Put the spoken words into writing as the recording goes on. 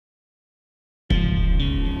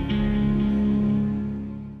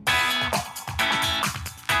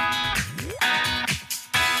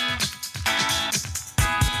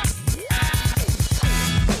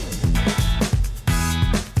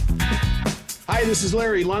Hi, this is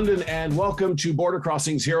Larry London, and welcome to Border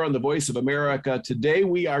Crossings here on the Voice of America. Today,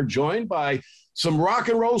 we are joined by some rock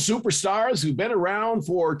and roll superstars who've been around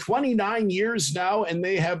for 29 years now, and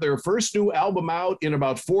they have their first new album out in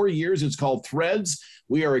about 4 years. It's called Threads.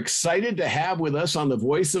 We are excited to have with us on the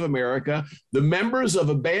Voice of America the members of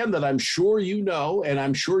a band that I'm sure you know, and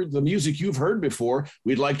I'm sure the music you've heard before.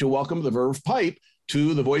 We'd like to welcome the Verve Pipe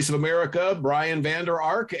to the Voice of America, Brian Vander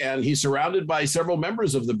Ark, and he's surrounded by several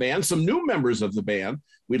members of the band, some new members of the band.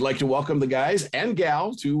 We'd like to welcome the guys and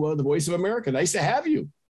gal to the Voice of America. Nice to have you.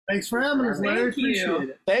 Thanks for having us, Larry. Appreciate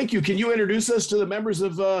it. Thank you. Can you introduce us to the members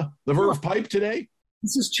of the Verve Pipe today?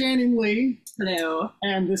 This is Channing Lee. Hello.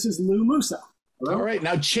 And this is Lou Musa. Hello. All right.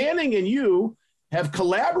 Now, Channing and you have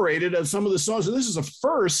collaborated on some of the songs, and this is a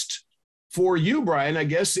first for you, Brian, I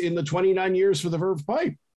guess, in the 29 years for the Verve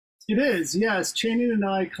Pipe. It is, yes. Channing and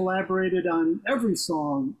I collaborated on every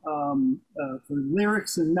song for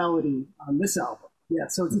lyrics and melody on this album. Yeah,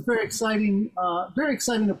 so it's a very exciting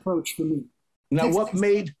approach for me. Now, what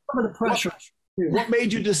made some of the pressure? What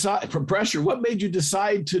made you decide from pressure? What made you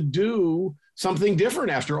decide to do something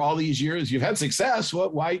different after all these years? You've had success.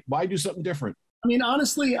 Why do something different? I mean,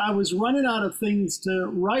 honestly, I was running out of things to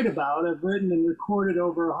write about. I've written and recorded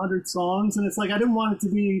over 100 songs, and it's like I didn't want it to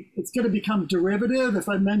be. It's going to become derivative if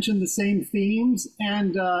I mention the same themes.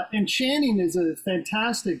 And Channing is a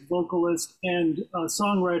fantastic vocalist and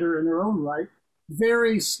songwriter in her own right.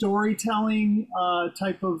 Very storytelling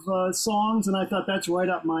type of songs, and I thought that's right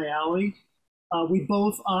up my alley. We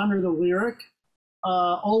both honor the lyric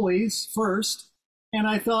always first. And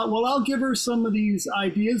I thought, well, I'll give her some of these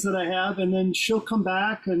ideas that I have, and then she'll come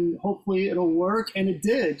back, and hopefully it'll work. And it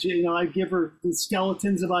did. You know, I'd give her the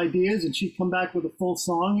skeletons of ideas, and she'd come back with a full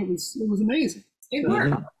song. It was amazing. It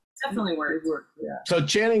worked. Definitely worked. It worked. Yeah. So,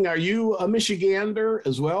 Channing, are you a Michigander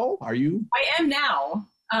as well? Are you? I am now.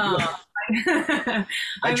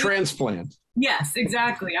 By transplant. Yes,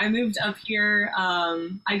 exactly. I moved up here,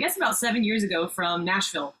 I guess about 7 years ago from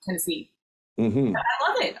Nashville, Tennessee. Mm-hmm. I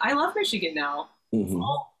love it. I love Michigan now. Mm-hmm.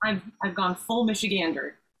 I've gone full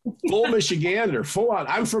Michigander. Full Michigander, full on.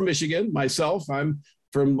 I'm from Michigan myself. I'm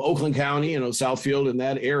from Oakland County, Southfield in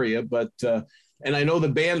that area. But and I know the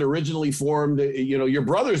band originally formed. Your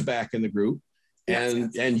brother's back in the group,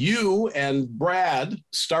 and you and Brad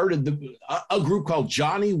started a group called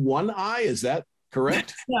Johnny One Eye. Is that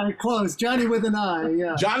correct? Yeah, close. Johnny with an eye.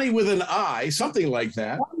 Yeah. Johnny with an eye, something like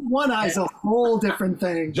that. One eye's a whole different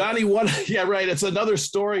thing. Johnny One. Yeah, right. It's another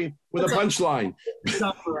story with a punchline.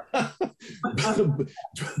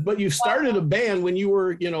 But you started a band when you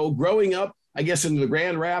were, growing up, I guess, in the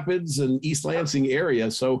Grand Rapids and East Lansing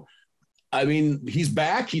area. So, I mean, he's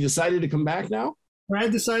back. He decided to come back now.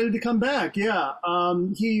 Brad decided to come back, yeah.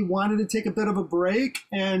 He wanted to take a bit of a break,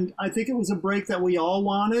 and I think it was a break that we all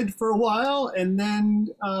wanted for a while. And then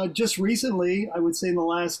just recently, I would say in the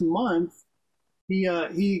last month,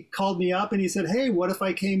 he called me up and he said, "Hey, what if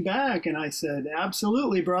I came back?" And I said,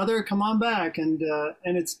 "Absolutely, brother, come on back." And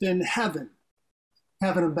it's been heaven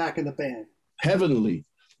him back in the band. Heavenly.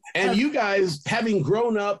 And you guys, having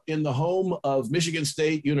grown up in the home of Michigan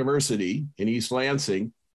State University in East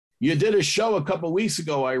Lansing, you did a show a couple of weeks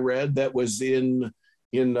ago, I read, that was in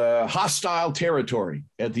hostile territory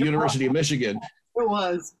at the University of Michigan. It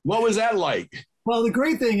was. What was that like? Well, the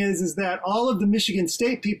great thing is that all of the Michigan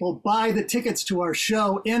State people buy the tickets to our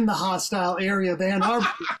show in the hostile area of Ann Arbor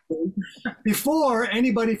before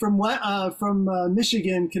anybody from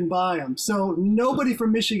Michigan can buy them. So nobody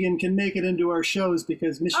from Michigan can make it into our shows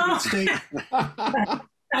because Michigan State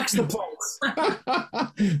That's the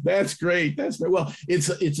place. That's great. That's great. Well,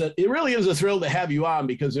 it really is a thrill to have you on,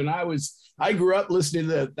 because when I grew up listening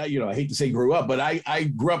to that, I hate to say grew up, but I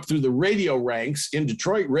grew up through the radio ranks in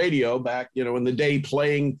Detroit radio back, in the day,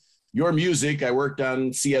 playing your music. I worked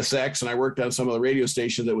on CSX and I worked on some of the radio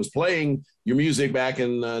stations that was playing your music back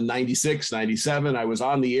in 96, 97. I was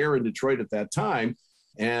on the air in Detroit at that time.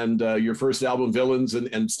 And your first album, Villains,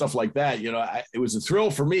 and stuff like that. It was a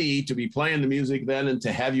thrill for me to be playing the music then and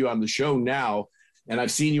to have you on the show now. And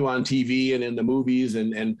I've seen you on TV and in the movies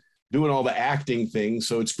and doing all the acting things.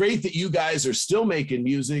 So it's great that you guys are still making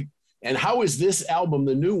music. And how is this album,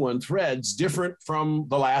 the new one, Threads, different from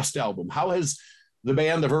the last album? How has the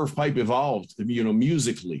band, the Verve Pipe, evolved,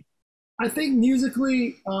 musically? I think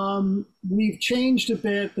musically, we've changed a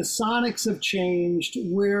bit. The sonics have changed,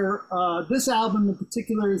 where this album in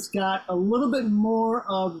particular has got a little bit more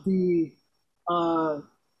of the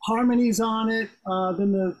harmonies on it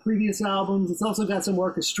than the previous albums. It's also got some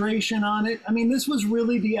orchestration on it. I mean, this was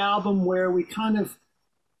really the album where we kind of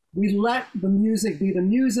we let the music be the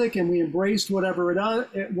music, and we embraced whatever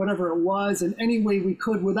it was in any way we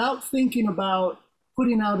could, without thinking about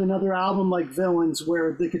putting out another album like Villains,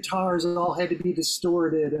 where the guitars all had to be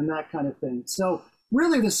distorted and that kind of thing. So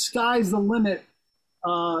really, the sky's the limit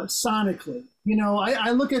sonically. You know,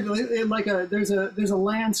 I look at it like there's a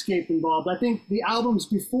landscape involved. I think the albums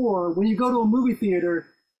before, when you go to a movie theater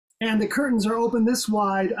and the curtains are open this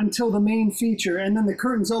wide until the main feature, and then the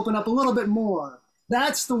curtains open up a little bit more.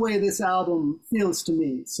 That's the way this album feels to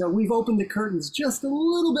me. So we've opened the curtains just a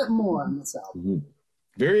little bit more on this album. Mm-hmm.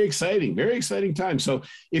 Very exciting time. So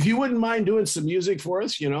if you wouldn't mind doing some music for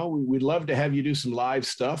us, you know, we'd love to have you do some live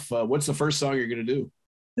stuff. What's the first song you're going to do?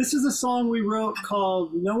 This is a song we wrote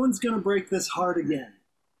called No One's Gonna Break This Heart Again.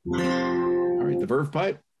 All right, the Verve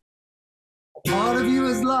Pipe. Part of you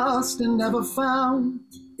is lost and never found.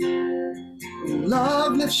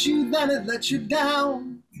 Love lifts you, then it lets you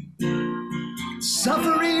down.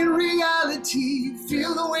 Suffering reality,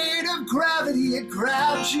 feel the weight of gravity. It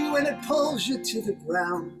grabs you and it pulls you to the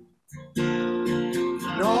ground.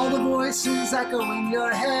 And all the voices echo in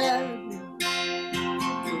your head,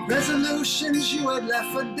 the resolutions you had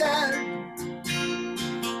left for dead.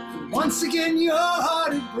 And once again your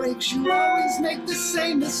heart, it breaks. You always make the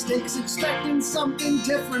same mistakes, expecting something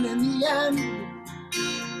different in the end.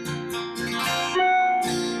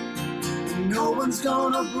 No one's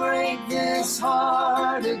gonna break this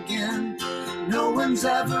heart again. No one's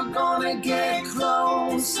ever gonna get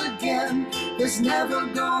close again. There's never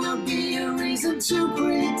gonna be a reason to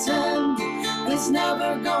pretend. There's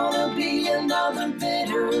never gonna be another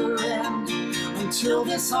bitter end. Until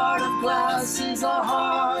this heart of glass is a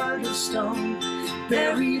heart of stone,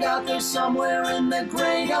 buried out there somewhere in the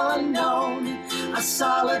great unknown. A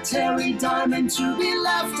solitary diamond to be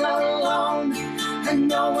left alone. And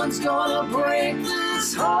no one's gonna break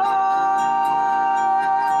this heart.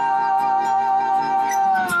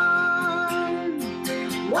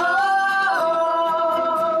 Whoa.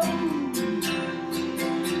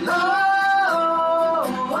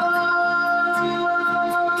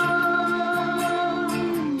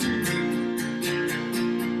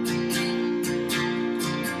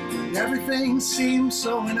 Everything seems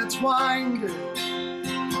so intertwined.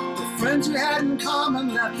 The friends we had in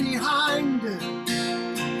common left behind.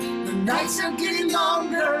 The nights are getting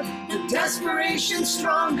longer, the desperation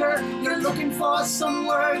stronger. You're looking for some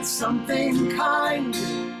words, something kind.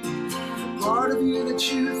 The part of you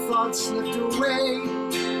that you thought slipped away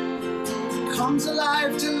comes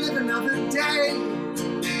alive to live another day.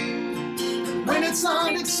 When it's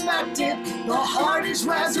unexpected, the heart is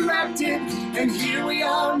resurrected, and here we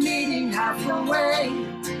are meeting halfway.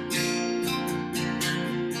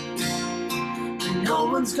 No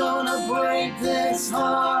one's gonna break this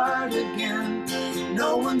heart again.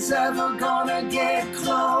 No one's ever gonna get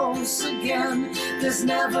close again. There's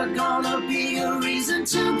never gonna be a reason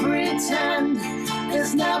to pretend.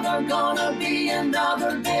 There's never gonna be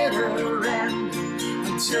another bitter end.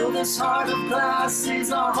 Until this heart of glass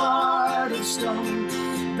is a heart of stone,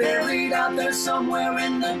 buried out there somewhere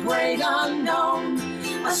in the great unknown.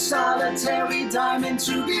 A solitary diamond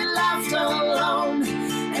to be left alone.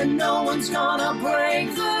 And no one's gonna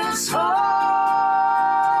break this heart.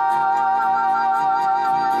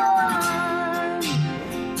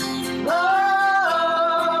 Whoa.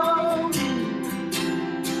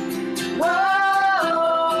 Whoa.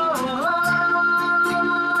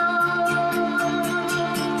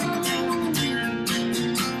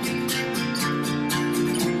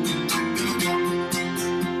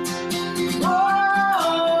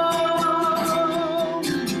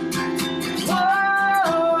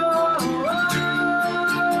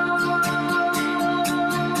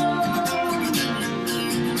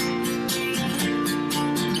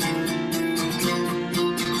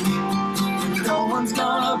 No one's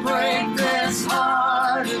gonna break this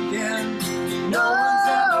heart again. No one's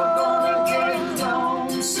ever gonna get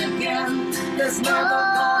close again. There's never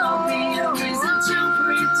gonna be a reason to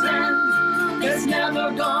pretend. There's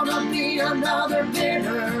never gonna be another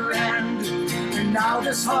bitter end. And now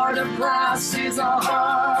this heart of glass is a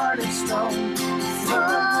heart of stone,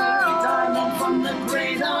 solitary diamond from the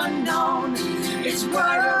great unknown. It's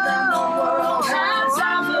brighter than the world has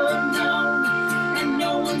ever known. And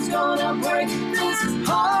no one's gonna break this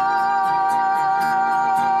heart.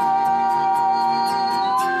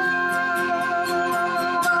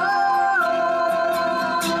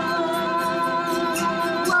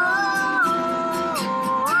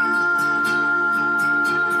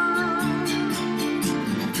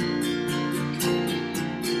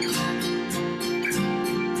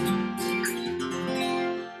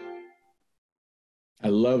 I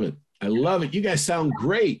love it. I love it. You guys sound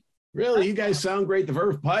great. Really, you guys sound great. The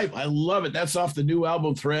Verve Pipe. I love it. That's off the new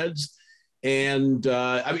album Threads. And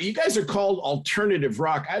I mean, you guys are called alternative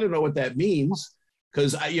rock. I don't know what that means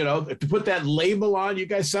because, you know, to put that label on, you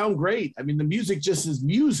guys sound great. I mean, the music just is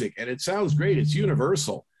music and it sounds great. It's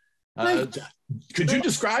universal. Could you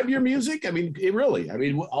describe your music? I mean,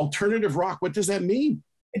 alternative rock, what does that mean?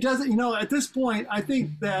 It doesn't, you know, at this point, I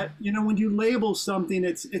think that, you know, when you label something,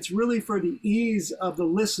 it's really for the ease of the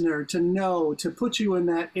listener to know, to put you in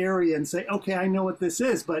that area and say, okay, I know what this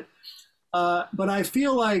is. But I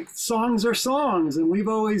feel like songs are songs, and we've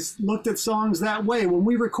always looked at songs that way. When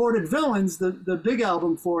we recorded Villains, the big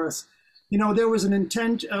album for us, you know, there was an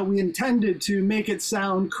intent, we intended to make it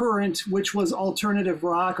sound current, which was alternative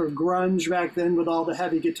rock or grunge back then with all the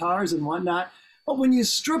heavy guitars and whatnot. But when you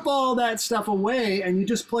strip all that stuff away and you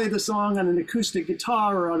just play the song on an acoustic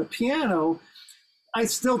guitar or on a piano, I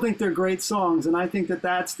still think they're great songs. And I think that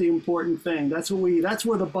that's the important thing. That's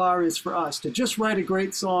where the bar is for us, to just write a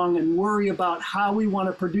great song and worry about how we want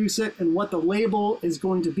to produce it and what the label is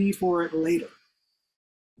going to be for it later.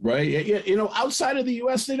 Right. You know, outside of the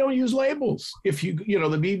US, they don't use labels. If you know,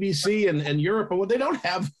 the BBC and Europe, well, they don't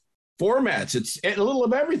have formats. It's a little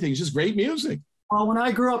of everything. It's just great music. Well, when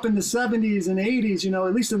I grew up in the 70s and 80s, you know,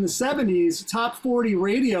 at least in the 70s, Top 40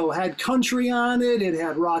 radio had country on it. It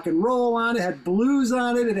had rock and roll on it. It had blues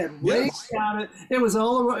on it. It had reggae on it. It was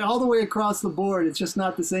all the way across the board. It's just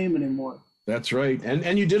not the same anymore. That's right.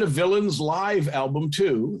 And you did a Villains live album,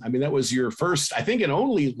 too. I mean, that was your first, I think, and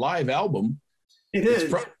only live album. It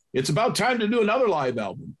is. It's about time to do another live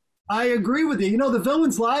album. I agree with you. You know, the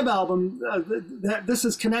Villains live album, this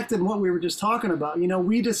is connected in what we were just talking about. You know,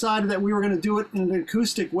 we decided that we were going to do it in an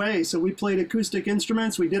acoustic way. So we played acoustic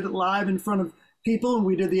instruments. We did it live in front of people, and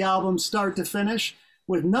we did the album start to finish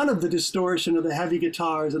with none of the distortion of the heavy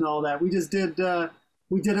guitars and all that. We just did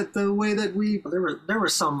we did it the way that we... There were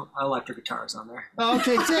some electric guitars on there.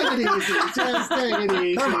 Okay, take it easy. Just take it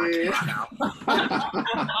easy. Come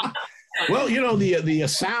on. Well, you know, the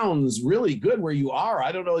sound's really good where you are.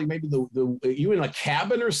 I don't know, maybe you in a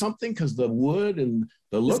cabin or something because the wood and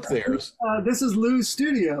the look there. This is Lou's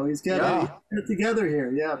studio. He's got it together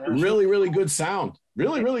here. Yeah. Really, really good sound.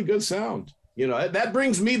 Really, really good sound. You know, that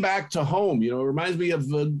brings me back to home. You know, it reminds me of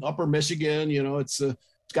Upper Michigan. You know, it's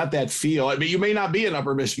got that feel. I mean, you may not be in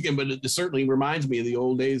Upper Michigan, but it certainly reminds me of the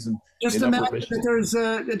old days. And just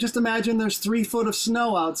imagine there's 3 foot of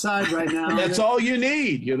snow outside right now. That's all you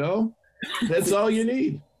need. You know. That's all you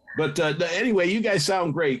need. But anyway, you guys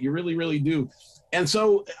sound great. You really, really do. And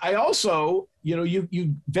so I also, you know,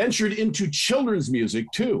 you ventured into children's music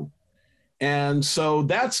too. And so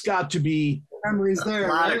that's got to be memories there.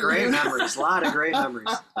 A lot of great memories. A lot of great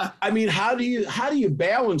memories. I mean, how do you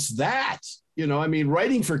balance that? You know, I mean,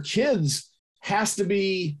 writing for kids has to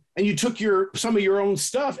be, and you took some of your own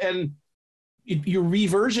stuff and you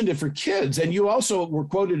reversioned it for kids. And you also were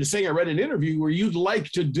quoted as saying, I read an interview where you'd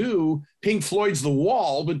like to do Pink Floyd's The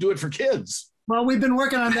Wall, but do it for kids. Well, we've been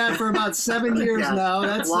working on that for about 7 years now.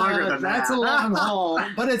 That's longer than that's a long haul,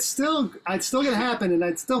 but it's still going to happen, and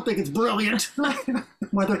I still think it's brilliant,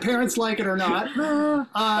 whether parents like it or not. No,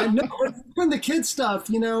 from the kids stuff,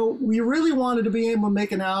 you know, we really wanted to be able to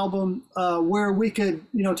make an album where we could,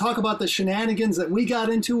 you know, talk about the shenanigans that we got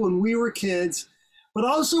into when we were kids. But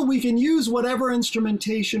also we can use whatever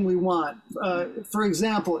instrumentation we want. For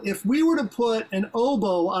example, if we were to put an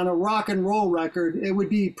oboe on a rock and roll record, it would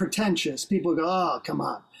be pretentious. People go, oh, come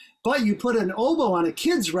on. But you put an oboe on a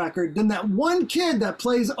kid's record, then that one kid that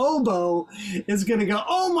plays oboe is going to go,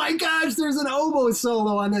 oh my gosh, there's an oboe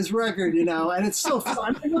solo on this record, you know, and it's so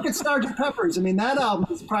fun. I mean, look at Sgt. Pepper's. I mean, that album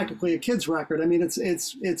is practically a kid's record. I mean,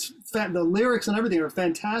 the lyrics and everything are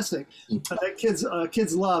fantastic that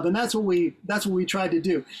kids love, and that's what we tried to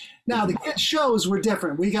do. Now, the kids shows were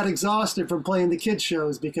different. We got exhausted from playing the kids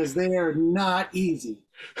shows because they are not easy.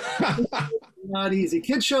 Not easy.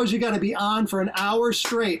 Kids shows, you got to be on for an hour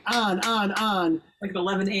straight. On. Like at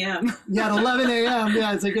 11 a.m. Yeah, at 11 a.m.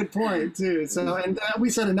 Yeah, it's a good point, too. So, and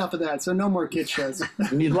we said enough of that, so no more kids shows.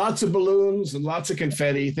 You need lots of balloons and lots of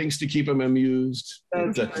confetti, things to keep them amused.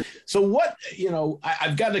 So what, you know,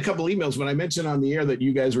 I've gotten a couple emails when I mentioned on the air that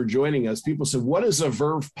you guys were joining us. People said, what is a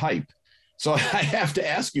Verve Pipe? So I have to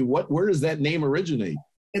ask you, where does that name originate?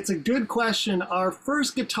 It's a good question. Our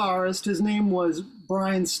first guitarist, his name was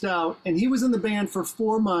Brian Stout, and he was in the band for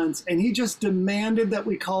 4 months, and he just demanded that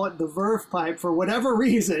we call it the Verve Pipe for whatever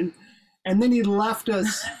reason. And then he left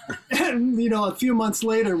us, you know, a few months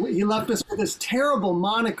later, he left us with this terrible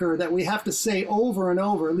moniker that we have to say over and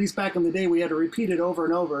over. At least back in the day, we had to repeat it over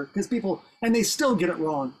and over because people, and they still get it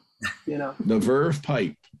wrong. You know, the Verve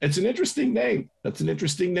Pipe. It's an interesting name. That's an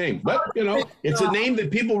interesting name, but you know, it's a name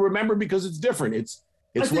that people remember because it's different.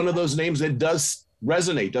 It's one of those names that does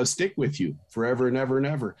resonate, does stick with you forever and ever and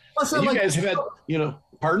ever. And you guys have had, you know,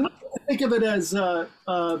 pardon? Think of it as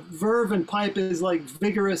Verve and Pipe is like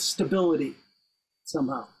vigorous stability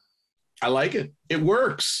somehow. I like it. It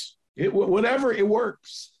works. It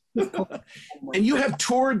works. And you have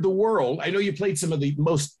toured the world. I know you played some of the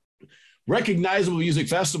most recognizable music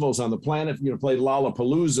festivals on the planet. You know, played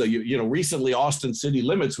Lollapalooza. You know, recently Austin City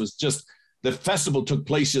Limits was just, the festival took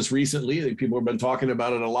place just recently. People have been talking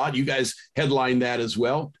about it a lot. You guys headlined that as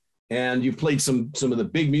well. And you've played some of the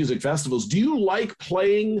big music festivals. Do you like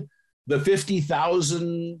playing the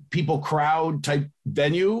 50,000 people crowd type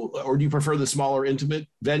venue, or do you prefer the smaller intimate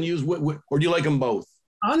venues? Or do you like them both?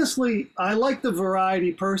 Honestly, I like the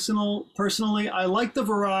variety personally. I like the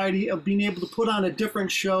variety of being able to put on a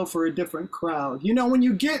different show for a different crowd. You know, when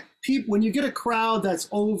you get a crowd that's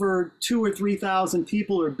over 2,000 or 3,000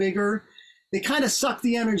 people or bigger, they kind of suck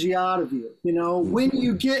the energy out of you. You know, when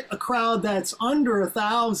you get a crowd that's under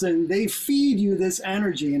 1,000, they feed you this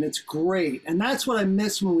energy, and it's great. And that's what I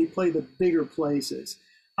miss when we play the bigger places.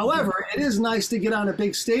 However, it is nice to get on a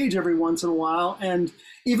big stage every once in a while. And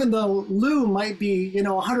even though Lou might be, you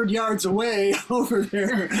know, 100 yards away over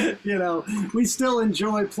there, you know, we still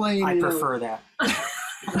enjoy playing. I prefer that.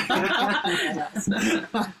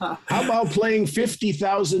 How about playing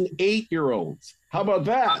 50,000 8-year-olds? How about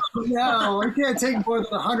that? No, I can't take more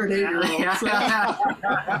than 100 8-year-olds.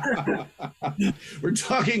 We're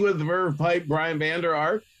talking with the Verve Pipe. Brian Vander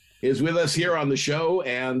Ark is with us here on the show,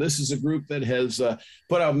 and this is a group that has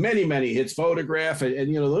put out many hits. Photograph,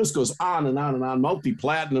 and you know, the list goes on and on and on.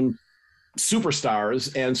 Multi-platinum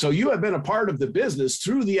superstars. And so you have been a part of the business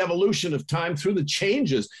through the evolution of time, through the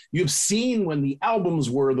changes. You've seen when the albums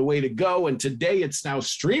were the way to go, and today it's now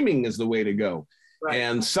streaming is the way to go. Right.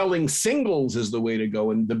 And selling singles is the way to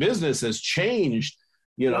go, and the business has changed.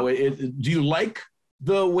 You know, do you like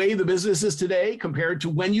the way the business is today compared to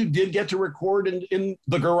when you did get to record in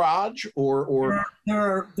the garage, or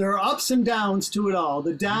there are ups and downs to it all.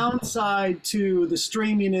 The downside to the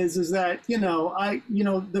streaming is that, you know,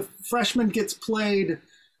 the Freshman gets played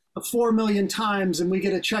 4 million times and we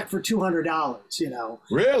get a check for $200, you know.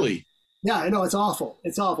 Really? Yeah, I know, it's awful.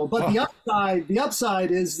 It's awful. But the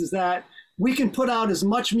upside is that we can put out as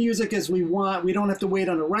much music as we want. We don't have to wait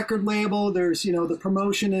on a record label. There's, you know, the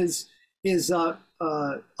promotion is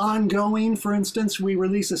ongoing. For instance, we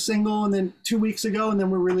release a single and then 2 weeks ago, and then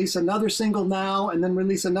we release another single now, and then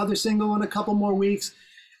release another single in a couple more weeks.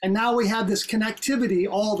 And now we have this connectivity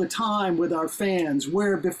all the time with our fans,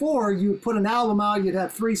 where before you would put an album out, you'd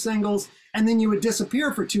have 3 singles, and then you would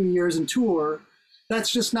disappear for 2 years and tour. That's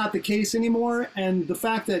just not the case anymore. And the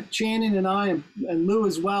fact that Channing and I and Lou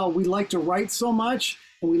as well, we like to write so much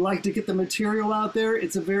and we like to get the material out there,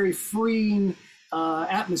 it's a very freeing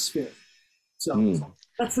atmosphere. So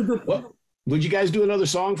that's a good thing. Well, would you guys do another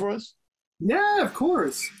song for us? Yeah, of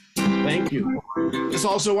course. Thank you. This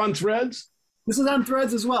also on Threads? This is on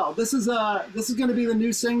Threads as well. This is going to be the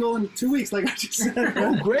new single in 2 weeks, like I just said.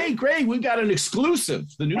 Oh, great. We've got an exclusive,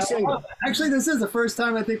 the new single. Actually, this is the first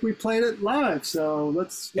time I think we played it live, so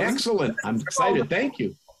let's Excellent. I'm excited. Thank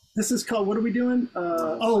you. This is called, what are we doing?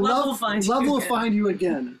 Love Will Find You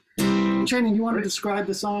Again. Channing, you want to describe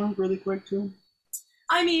the song really quick, too?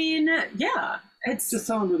 I mean, yeah. It's just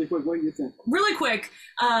tell them really quick what you think. Really quick.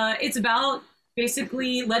 It's about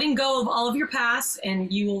basically letting go of all of your past,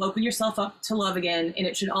 and you will open yourself up to love again. And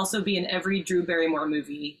it should also be in every Drew Barrymore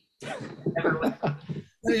movie. Adam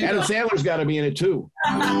Sandler's got to be in it too.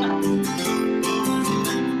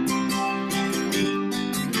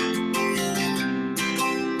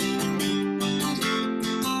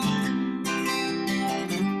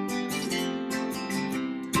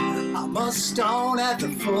 I'm a stone at the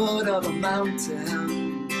foot of a mountain.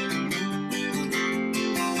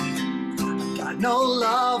 No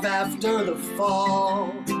love after the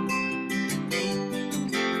fall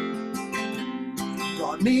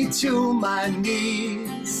brought me to my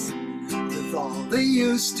knees with all the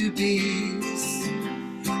used to be's,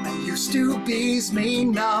 and used to be's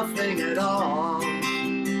mean nothing at all.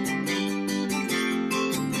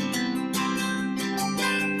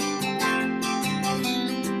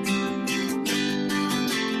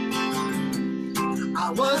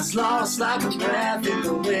 I was lost like a breath in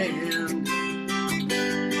the wind.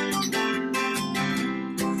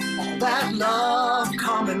 That love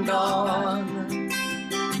come and gone.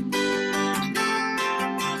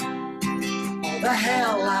 All the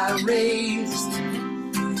hell I raised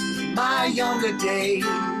in my younger days,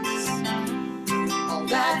 all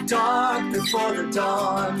that dark before the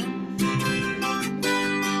dawn.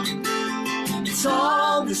 It's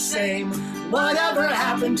all the same. Whatever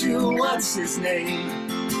happened to what's his name?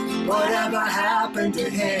 Whatever happened to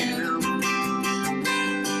him?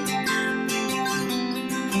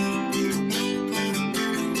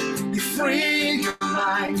 You free your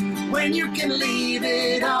mind when you can leave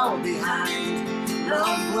it all behind.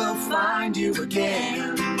 Love will find you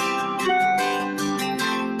again.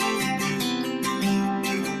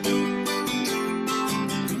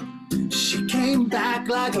 She came back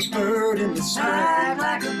like a bird in the spring,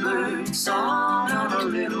 like a bird, song on her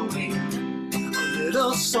little wing, a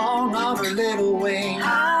little song on her little wing.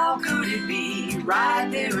 How could it be right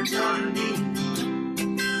there in front of me?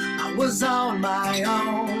 I was on my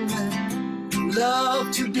own,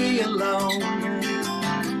 loved to be alone,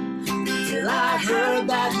 till I heard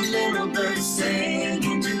that little bird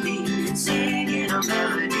singing to me, singing a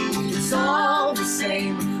melody. It's all the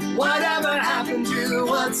same. Whatever happened to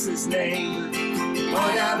what's his name?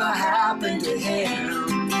 Whatever happened to him?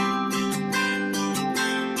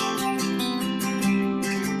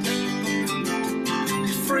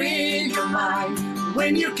 Free your mind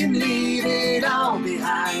when you can leave it all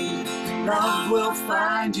behind. Love will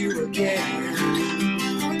find you again.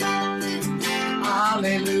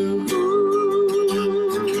 Hallelujah.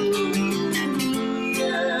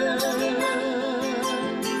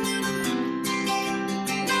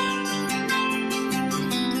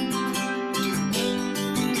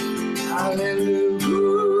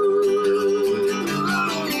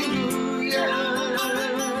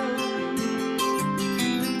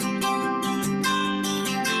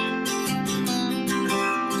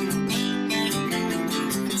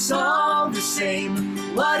 It's all the same.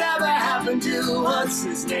 Whatever happened to what's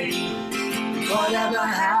his name? Whatever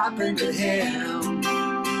happened to him?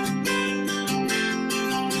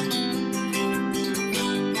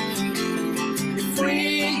 You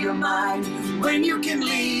free your mind when you can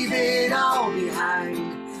leave it all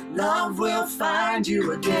behind. Love will find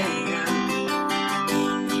you again.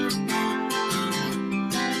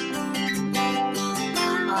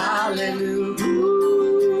 Hallelujah.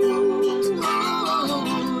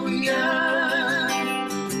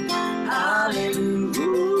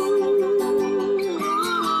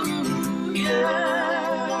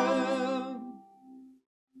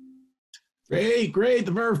 Great.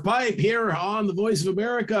 The Verve Pipe here on the Voice of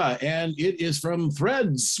America, and it is from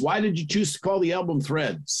Threads. Why did you choose to call the album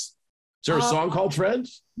Threads? Is there a song called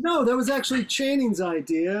Threads? No, that was actually Channing's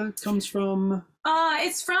idea. It comes from...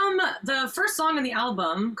 It's from the first song on the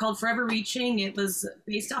album called Forever Reaching. It was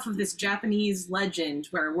based off of this Japanese legend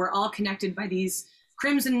where we're all connected by these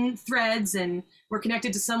crimson threads, and we're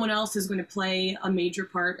connected to someone else who's going to play a major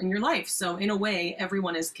part in your life. So in a way,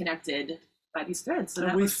 everyone is connected by these threads. So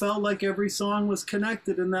and we felt like every song was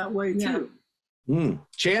connected in that way too.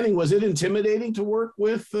 Channing, was it intimidating to work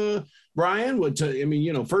with Brian?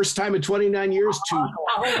 First time in 29 years to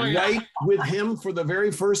write with him for the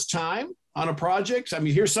very first time on a project? I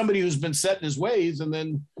mean, here's somebody who's been set in his ways, and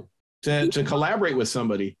then to collaborate with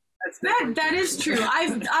somebody. That is true.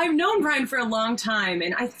 I've known Brian for a long time,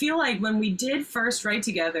 and I feel like when we did first write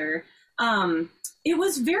together, it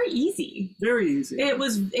was very easy. Very easy.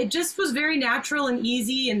 It just was very natural and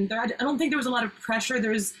easy, and I don't think there was a lot of pressure.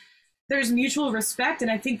 There's mutual respect,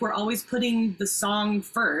 and I think we're always putting the song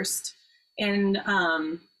first. And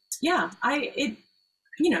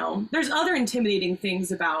there's other intimidating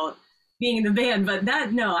things about being in the band, but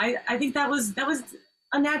I think that was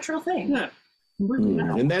a natural thing. Yeah.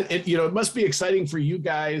 And that it must be exciting for you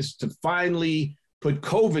guys to finally put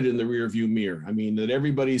COVID in the rearview mirror. I mean, that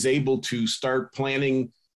everybody's able to start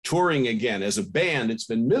planning touring again. As a band, it's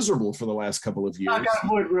been miserable for the last couple of years. I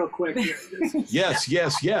got wood real quick here.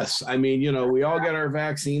 Yes. I mean, we all got our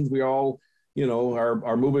vaccines. We all,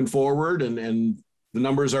 are moving forward, and the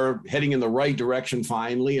numbers are heading in the right direction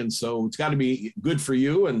finally. And so it's got to be good for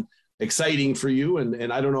you and exciting for you.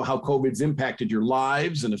 And I don't know how COVID's impacted your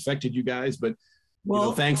lives and affected you guys, but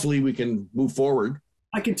thankfully we can move forward.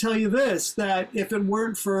 I can tell you this, that if it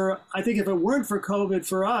weren't for COVID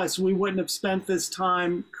for us, we wouldn't have spent this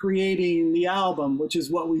time creating the album, which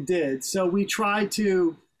is what we did. So we tried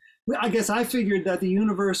to, I guess I figured that the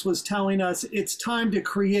universe was telling us it's time to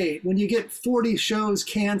create. When you get 40 shows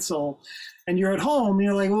cancel and you're at home,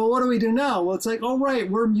 you're like, well, what do we do now? Well, it's like, oh,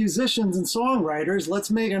 right, we're musicians and songwriters.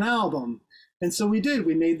 Let's make an album. And so we did.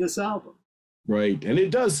 We made this album. Right. And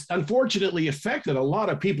it does, unfortunately, affected a lot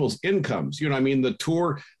of people's incomes. The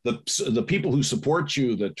tour, the people who support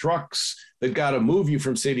you, the trucks that got to move you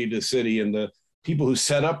from city to city, and the people who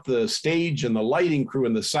set up the stage and the lighting crew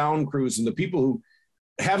and the sound crews, and the people who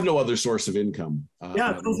have no other source of income.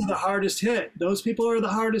 Yeah, those are the hardest hit. Those people are the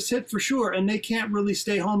hardest hit for sure, and they can't really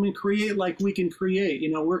stay home and create like we can create.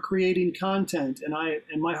 You know, we're creating content,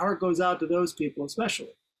 and my heart goes out to those people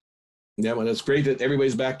especially. Yeah, well, that's great that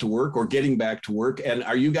everybody's back to work or getting back to work. And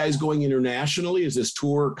are you guys going internationally? Is this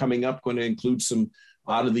tour coming up going to include some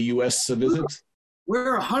out of the U.S. visits?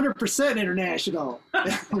 We're 100% international.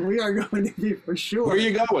 We are going to be for sure. Where are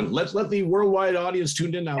you going? Let the worldwide audience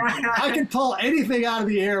tune in now. I can pull anything out of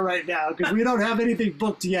the air right now because we don't have anything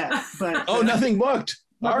booked yet. But nothing booked.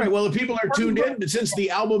 All right. Well, if people are tuned in, since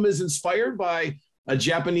the album is inspired by a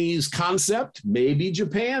Japanese concept, maybe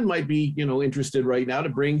Japan might be, interested right now to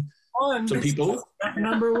bring some people.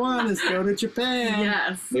 Number one is go to Japan.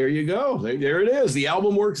 Yes. There you go. There it is. The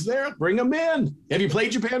album works there. Bring them in. Have you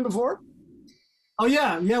played Japan before? Oh,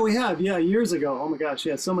 yeah, we have. Yeah, years ago. Oh, my gosh,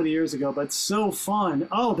 yeah, so many years ago, but so fun.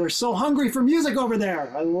 Oh, they're so hungry for music over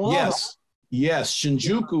there. I love it. Yes.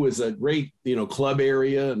 Shinjuku is a great, club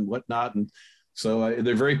area and whatnot. And so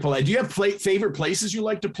they're very polite. Do you have favorite places you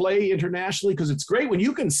like to play internationally? Because it's great when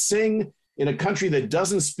you can sing in a country that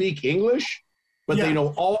doesn't speak English, but they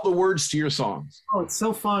know all the words to your songs. Oh, it's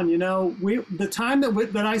so fun. The time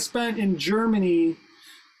that I spent in Germany,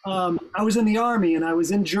 I was in the Army, and I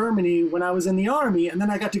was in Germany when I was in the Army, and then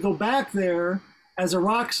I got to go back there as a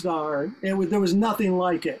rock star. There was nothing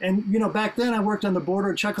like it. And, back then I worked on the border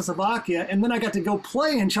of Czechoslovakia, and then I got to go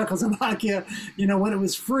play in Czechoslovakia, when it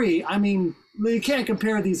was free. I mean, you can't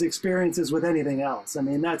compare these experiences with anything else. I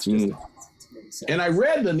mean, that's just awesome. And I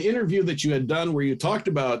read an interview that you had done where you talked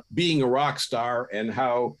about being a rock star and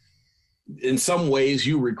how in some ways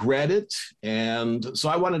you regret it. And so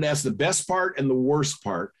I wanted to ask the best part and the worst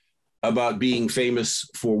part about being famous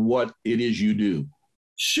for what it is you do.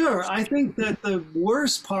 Sure. I think that the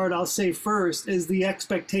worst part, I'll say first, is the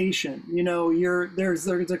expectation. There's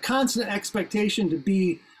a constant expectation to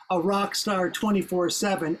be a rock star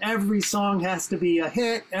 24/7. Every song has to be a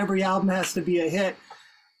hit. Every album has to be a hit.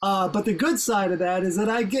 But the good side of that is that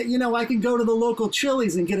I can go to the local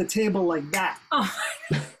Chili's and get a table like that. Oh.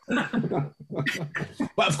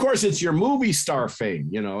 But of course, it's your movie star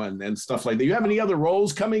fame, and stuff like that. You have any other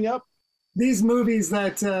roles coming up? These movies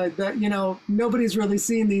that nobody's really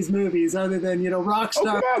seen these movies other than Rockstar.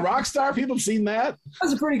 Oh, yeah, Rockstar, people have seen that.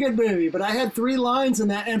 That's a pretty good movie, but I had 3 lines in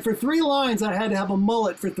that, and for 3 lines I had to have a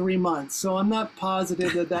mullet for 3 months, so I'm not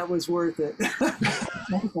positive that was worth it.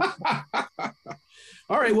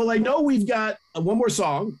 All right, well, I know we've got one more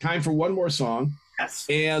song, time for one more song. Yes.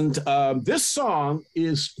 And this song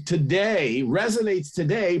resonates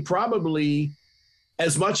today probably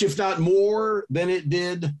as much, if not more, than it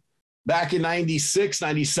did back in 96,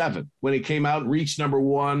 97, when it came out and reached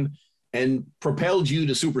 #1 and propelled you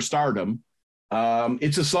to superstardom.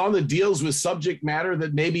 It's a song that deals with subject matter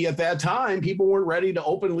that maybe at that time people weren't ready to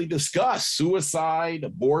openly discuss: suicide,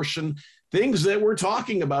 abortion, things that we're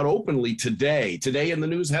talking about openly today. Today in the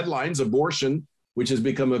news headlines, abortion, which has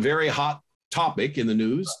become a very hot topic in the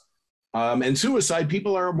news, and suicide.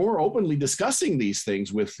 People are more openly discussing these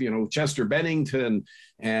things with, Chester Bennington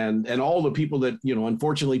and all the people that,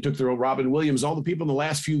 unfortunately took their own, Robin Williams, all the people in the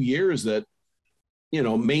last few years that,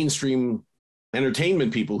 mainstream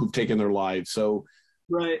entertainment people who've taken their lives. So,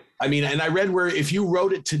 right. I mean, and I read where if you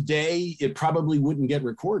wrote it today, it probably wouldn't get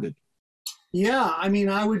recorded. Yeah, I mean,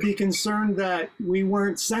 I would be concerned that we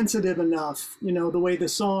weren't sensitive enough, the way the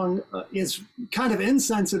song is kind of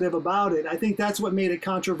insensitive about it. I think that's what made it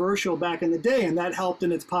controversial back in the day, and that helped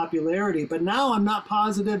in its popularity. But now I'm not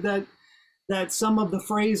positive that some of the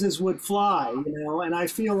phrases would fly, and I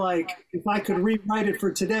feel like if I could rewrite it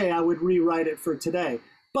for today, I would rewrite it for today.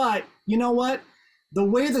 But you know what? The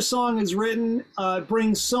way the song is written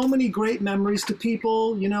brings so many great memories to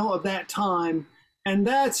people, of that time. And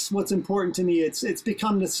that's what's important to me. It's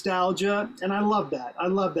become nostalgia, and I love that. I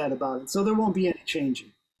love that about it. So there won't be any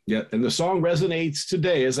changing. Yeah, and the song resonates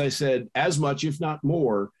today, as I said, as much, if not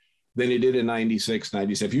more, than it did in 96,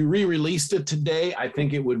 97. If you re-released it today, I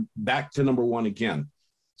think it would back to #1 again.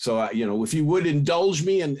 So, if you would indulge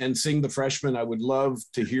me and sing The Freshman, I would love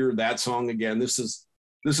to hear that song again. This is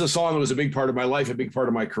a song that was a big part of my life, a big part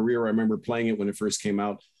of my career. I remember playing it when it first came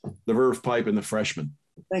out, the Verve Pipe and The Freshman.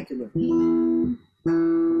 Thank you.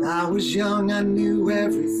 When I was young, I knew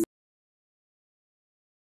everything.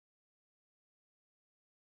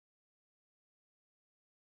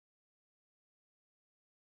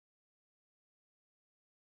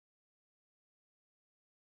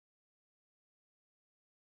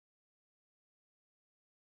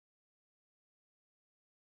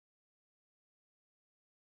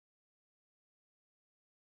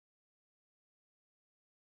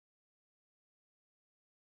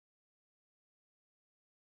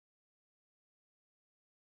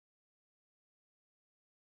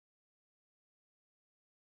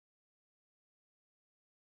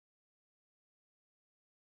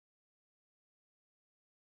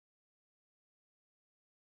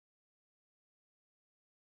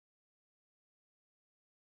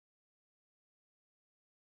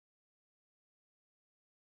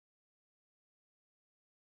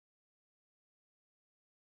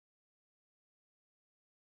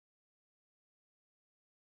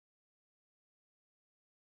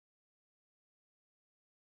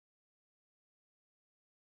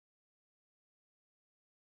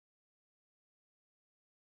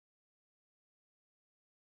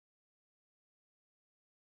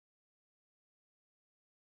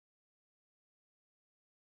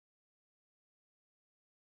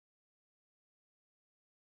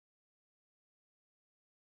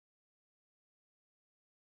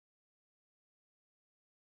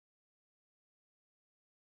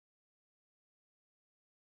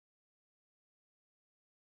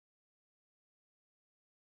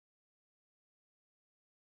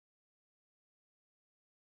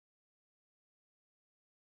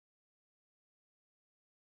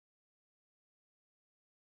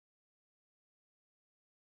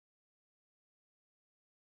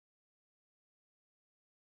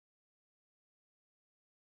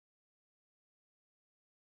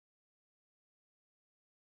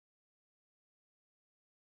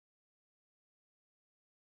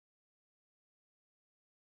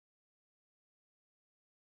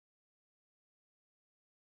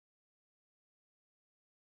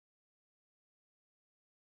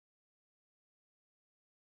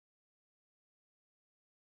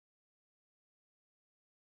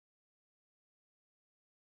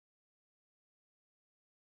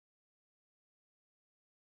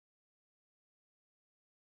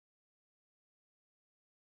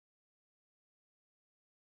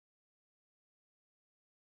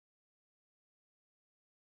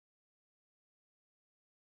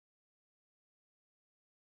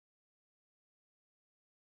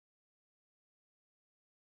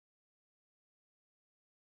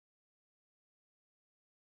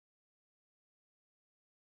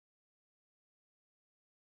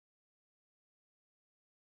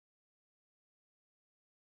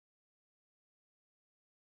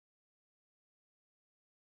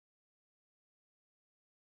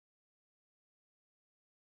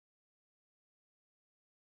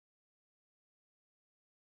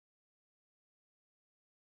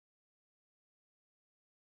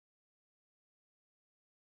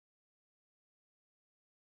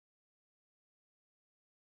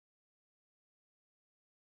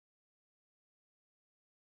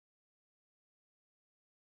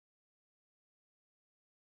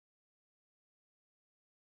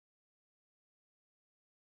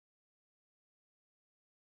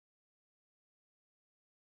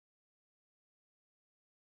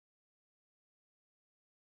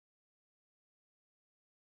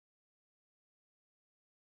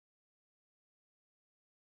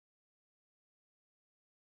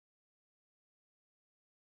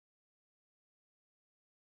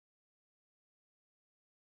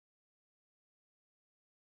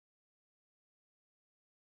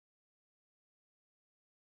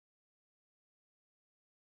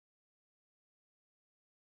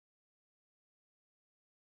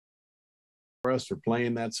 us for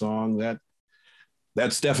playing that song.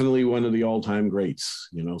 That's definitely one of the all-time greats.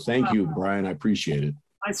 Thank you, Brian. I appreciate it.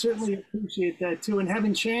 I certainly appreciate that too. And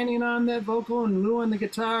having Channing on that vocal and Lou on the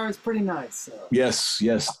guitar is pretty nice. So.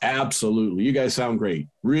 Yes, absolutely. You guys sound great.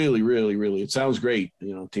 Really, really, really. It sounds great.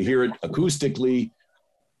 To hear it acoustically,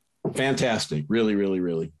 fantastic. Really, really,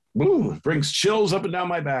 really. Boom, it brings chills up and down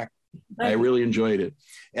my back. I really enjoyed it.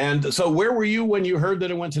 And so where were you when you heard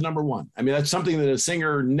that it went to number one? I mean, that's something that a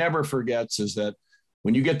singer never forgets, is that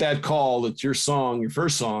when you get that call, that's your song, your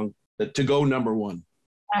first song, that to go number one.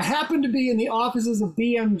 I happened to be in the offices of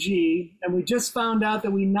BMG, and we just found out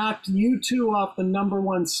that we knocked U2 off the number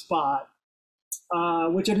one spot,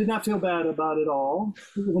 which I did not feel bad about at all,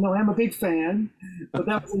 even though I'm a big fan. But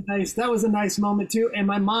that was a nice moment too. And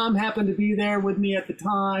my mom happened to be there with me at the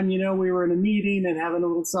time. We were in a meeting and having a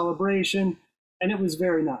little celebration, and it was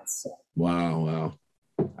very nice. So. Wow.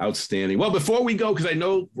 Outstanding. Well, before we go, because I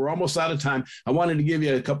know we're almost out of time, I wanted to give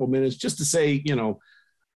you a couple minutes just to say,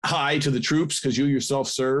 hi to the troops, because you yourself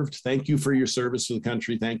served. Thank you for your service to the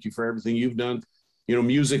country. Thank you for everything you've done,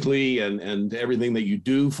 musically and everything that you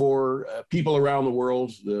do for people around the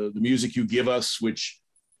world, the music you give us, which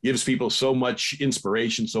gives people so much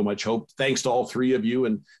inspiration, so much hope. Thanks to all three of you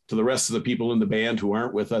and to the rest of the people in the band who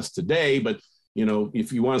aren't with us today. But,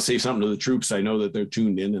 if you want to say something to the troops, I know that they're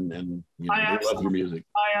tuned in and they love your music.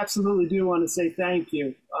 I absolutely do want to say thank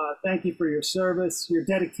you. Thank you for your service, your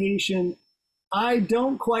dedication. I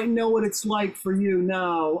don't quite know what it's like for you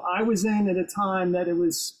now. I was in at a time that it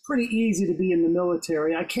was pretty easy to be in the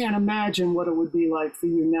military. I can't imagine what it would be like for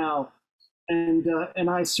you now. And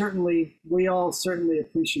we all certainly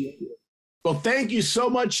appreciate you. Well, thank you so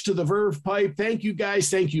much to the Verve Pipe. Thank you guys.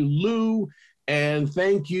 Thank you, Lou. And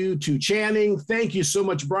thank you to Channing. Thank you so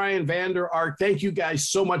much, Brian Vander Ark. Thank you guys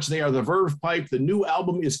so much. They are the Verve Pipe. The new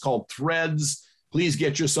album is called Threads. Please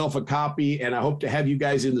get yourself a copy. And I hope to have you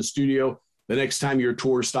guys in the studio the next time your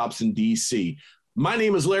tour stops in DC. My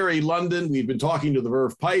name is Larry London. We've been talking to the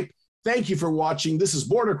Verve Pipe. Thank you for watching. This is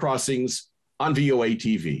Border Crossings on VOA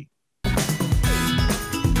TV.